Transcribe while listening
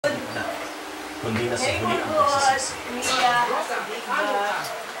kundi na sa huli ang pagsisisi.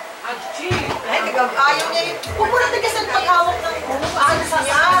 Ay, ayaw niya yun. Huwag mo na tigasan paghawak ng alas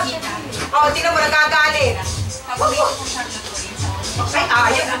niya. Oo, tingnan mo, nagagalit. Ay,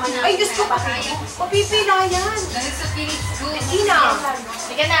 ayaw naman na. Ay, Diyos ko, mapipila yan. Hindi na.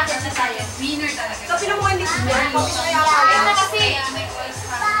 Bigyan na ako sa science. Winner talaga. Sabi na mo hindi ko yan. Ay, na kasi.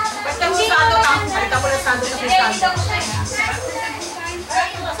 Basta mo sando ka. Halika mo lang sando sa sando.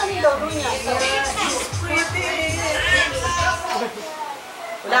 Saan yung lolo niya?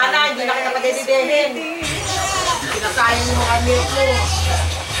 Wala na, hindi na kita padedidehin. Kinakain mo mga milk mo.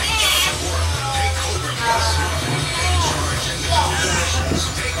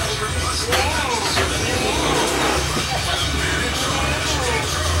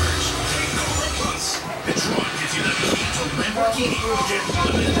 Petron gives you the key to Lamborghini. Get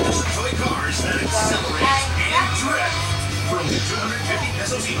limited toy cars that accelerate and drift. For only 250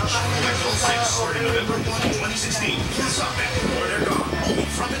 pesos each. Petron 6 starting November 1, 2016. Stop it or they're gone. Only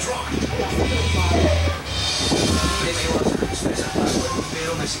from Petron.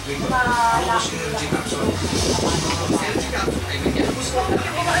 Pero may secret. Focus energy capsule. Energy capsule ay may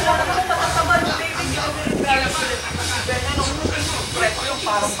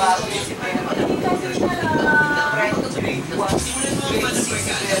Parang bago yung si Beno.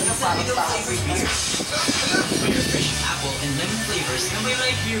 Apple and lemon flavors na may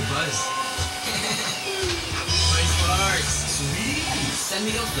light beer buzz. My sparks! Sweet! San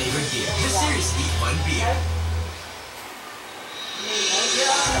Miguel flavored beer. The seriously fun beer.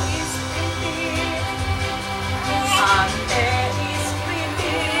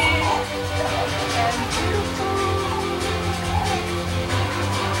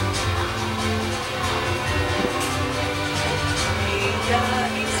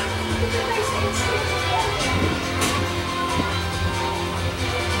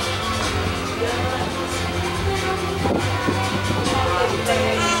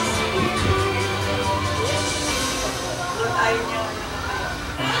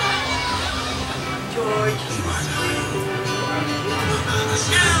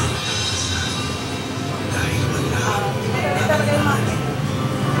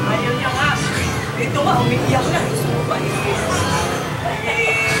 Ayaw niya nga. Ito nga, umiiyak na. Gusto mo ba?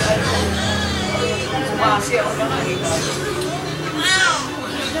 Sumasi ako na nga.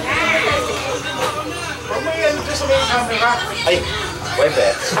 Huwag mo yan ito sa may camera. Ay, pwede.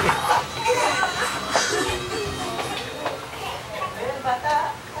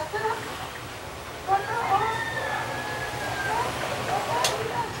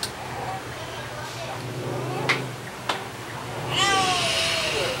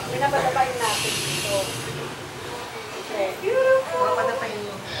 Pinapadapayin natin dito. Okay. Pinapadapayin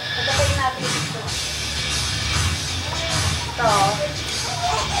mo. Padapayin natin dito. Ito.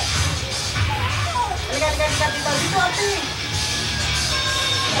 Halika dito. Dito ate.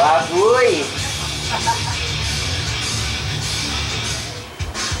 Baboy!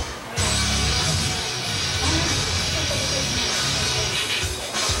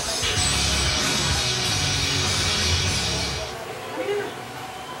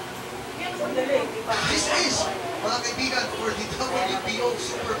 This is, mga kaibigan, for the WBO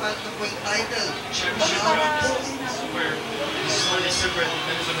Super Bantamweight title. Championship round. Where this is where they separate the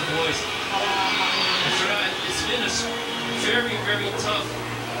men from the boys. It's been a very, very tough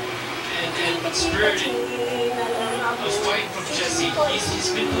and spirited fight from Jesse.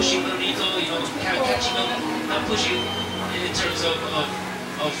 He's been pushing Nonito, catching him, not pushing in terms of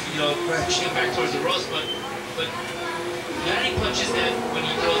pushing him back towards the ropes, but landing punches that when he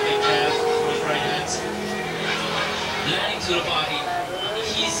throws the jab with his right hands, landing to the body.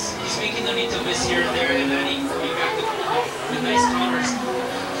 He's making Nonito miss here and there, and landing back with nice counters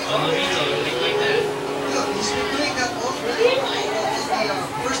on Nonito, like that. Look, he's been doing that all the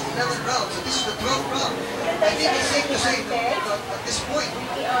first 11 rounds, so this is the 12th round. I think it's safe to say that at this point,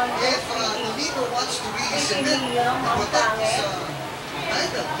 if Nonito wants to really submit and protect his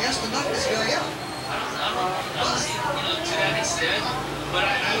title, he has to knock this guy out. I don't see, to that extent, but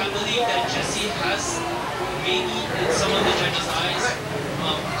I believe that Jesse has maybe in some of the judges' eyes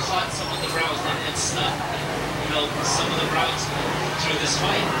caught some of the rounds and snuffed, some of the rounds through this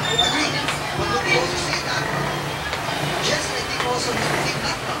fight. Agreed. But look, you also say that. Jesse, I think, also needs to take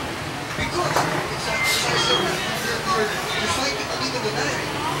knockdown. Because it's you're fighting Nonito Donaire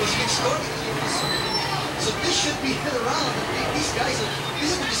because he's starting to lose. So this should be the round. These guys,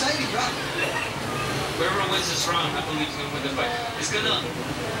 this is the deciding round. Whoever wins this round, I believe is going to win the fight. It's going to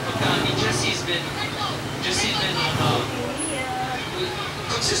come down. I mean, Jesse's been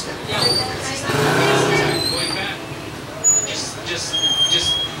consistent. Yeah, consistent. Going back. Just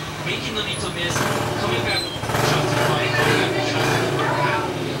making Nonito miss, coming back, shot to the body, coming back, shot to the overhand.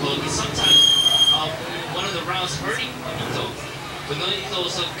 Well, sometimes one of the rounds hurting Nonito. But Nonito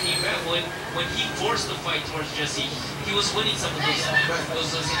also came back when he forced the fight towards Jesse. He was winning some of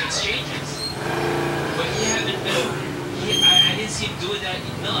those exchanges. But he haven't been. I didn't see him doing that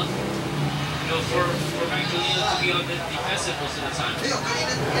enough. You know, for Magdaleno to be on the defensive most of the time. Ayun,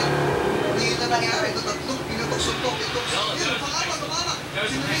 kanina na nangyari. Ito tatlong pinatog-suntok. Yun, tumama.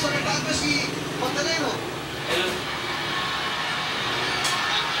 Sinunod na bago si Magdaleno.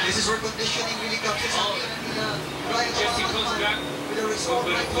 This is where conditioning really comes in. Jesse comes back with a result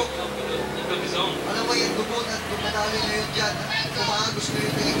right hook. Of his own. Alam mo yung dugo at dumadali na yun dyan. Tumaagos na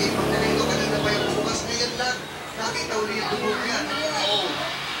yun kay Magdaleno. Kanina pa yung bukas na yan lang. Nakita uli yung dugo na yan. Oh.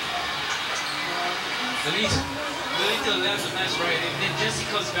 Nonito lands a nice right, and then Jesse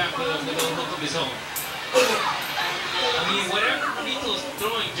comes back with a hook of his own. I mean, whatever Nonito's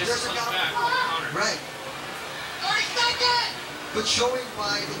throwing, Jesse comes back with a counter. Right. Good showing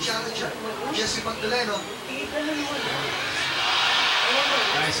by the challenger, Jesse Magdaleno.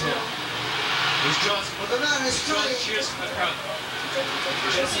 Nice hit. His jaws. Donaire is trying. Cheers from the crowd.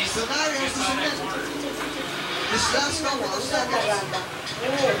 Jesse's Donaire has to submit. This last couple of seconds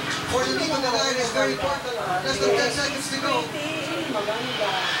for the lead of the line is very important. Less than 10 seconds to go.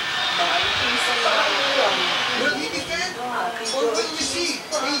 Will he defend or will we see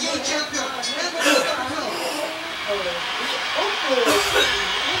a new champion? Never know.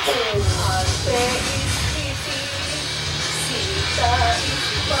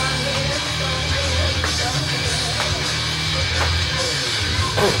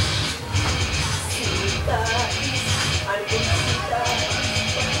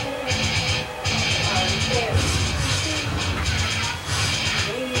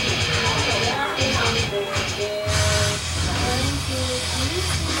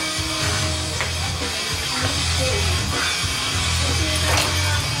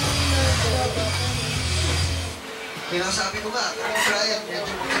 Kaya sabi ko nga, kung Brian, medyo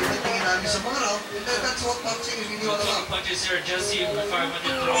magiging namin sa mga round, that's what boxing is really all about. Punches here, Jesse with 500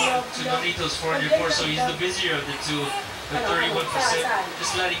 thrown to Nonito's 404, so he's the busier of the two, the 31%,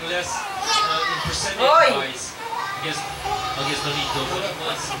 just letting less in percentage-wise against Nonito.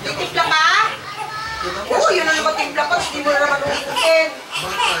 Timpla ka? Oo, yun ang naman timpla pa, hindi mo na naman ulitin.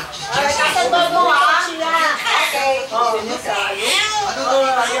 Ay, kasan ba mo ha? Okay. Ano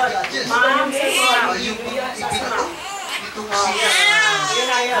ba yun? Yung ipinatok. Itong siya. Yun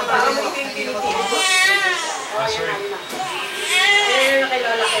na yun. Parang mo yung pinitito. Yun kay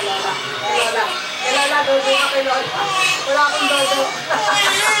Lola. Kay Lola, dodo ka kay Lola. Wala akong dodo.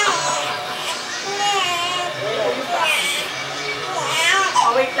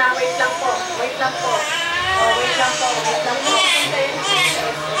 Oh, wait lang po. Wait lang po.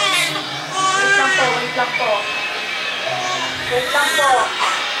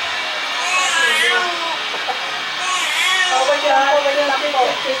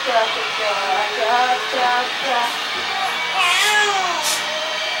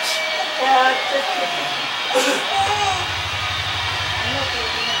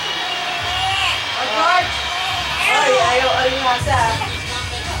 George! Ay, ayaw aringasa.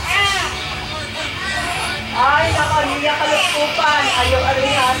 Ay, nako, niya kalutkupan. Ayaw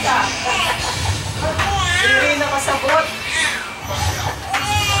aringasa. Hindi nakasabot.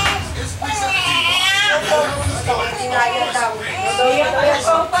 Tinaya daw.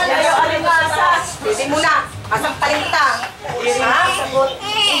 Ayaw aringasa. Pwede mo na. Masampalin kita. Ha? Sabot.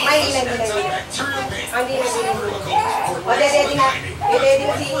 Ay, hindi. O, dede na. Dede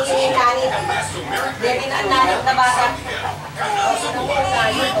na si Nani. Dede na Nani na bata.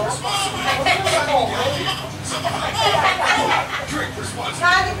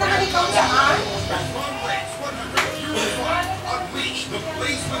 Nganit naman ikaw dyan. Unleash the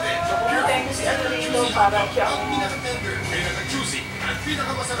blaze within. Pinaka-juicy at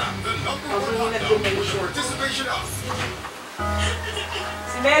pinaka-masarap, the number one hot dog with the participation of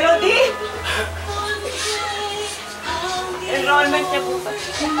Si Melody! Enrollment niya bukas.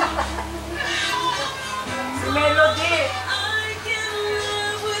 Si Melody!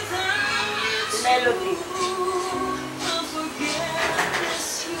 Si Melody.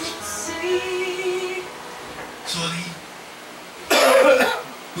 Sorry.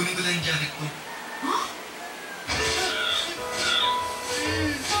 Kunin ko lang yung jacket ko.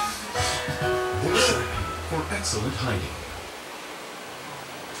 For excellent hiding.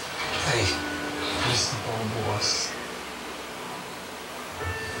 Ay, alis na po ako bukas.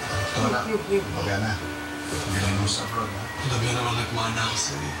 Wala. Wala na. Galing mo sa abroad, ha? Labi naman nagmana ako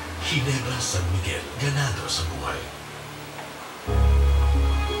sa iyo. Ginebra San Miguel, ganado sa buhay.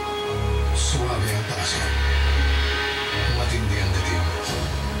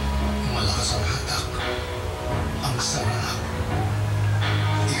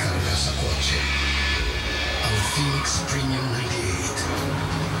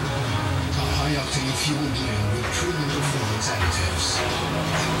 octane fuel blend with proven performance additives.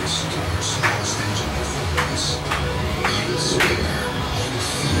 It restores lost engine performance. You'll swear you'll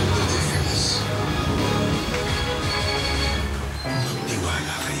feel the difference.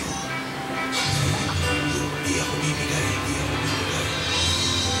 Magtiwala kayo. Di ako bibigay.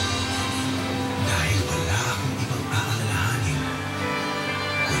 Dahil wala akong ibang aalalahanin.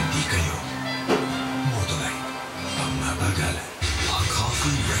 Kung hindi kayo, Motorite, ang mapagalan. A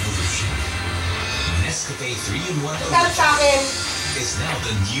coffee revolution. Nescafe 3-in-1 Tara sa akin. is now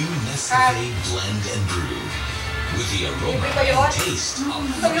the new Nescafe Blend and Brew. With the aroma and taste of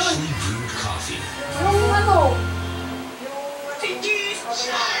freshly brewed coffee. Ano?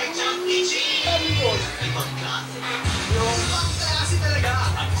 Ibang klase. Ibang klase talaga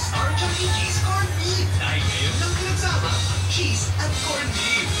ang Star Chuck E. Cheese Corned Beef. Dahil ngayon lang pinagsama ang cheese at corned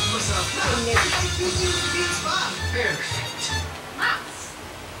beef. Masarap na kahit medium beans pa. Perfect. Max!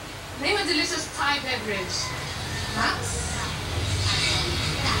 Name a delicious Thai beverage. Max?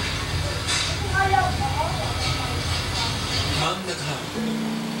 Ang naghapon.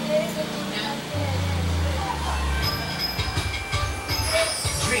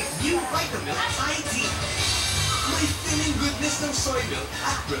 Drink new Vitamilk Thai Tea. May filling goodness ng soy milk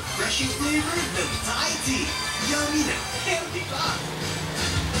at refreshing flavor ng Thai Tea. Yummy na, healthy pa.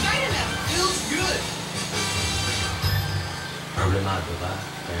 Vitamilk feels good. Problemado ka,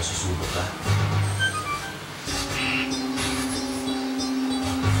 kaya susubok ka.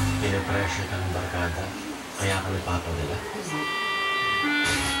 Pinapressure ka ng barkada, kaya ka nagpapadala.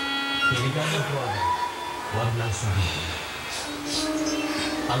 Pinigaling ko agad, huwag lang sumibig.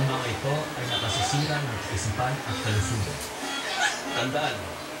 Ang mga ito ay nakasisira ng isipan at kalusugan. Tandaan,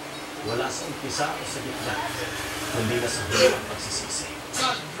 wala sa umpisa o sa gitna, kundi na sa huli ang pagsisisi.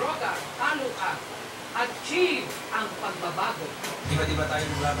 Sa droga, talo ka. Achieve ang pagbabago. Iba-iba tayo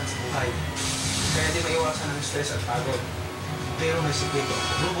naglaban sa buhay. Kaya di maiwasan ang stress at pagod. Pero may sikreto,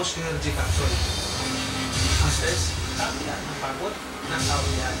 Robust Energy Capsule. Ang stress, sabi yan, ang pagod, nasa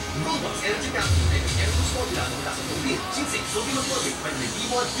yan. Robust Energy Capsule ay energy formula mula sa tubig, sinsig, sodium at formic, vitamin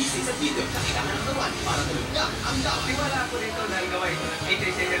B1, B6 at B12 na kailangan ng kawan para tulog lang ang daw. Di wala ako dito dahil gawain ko ng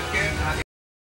ATC Healthcare na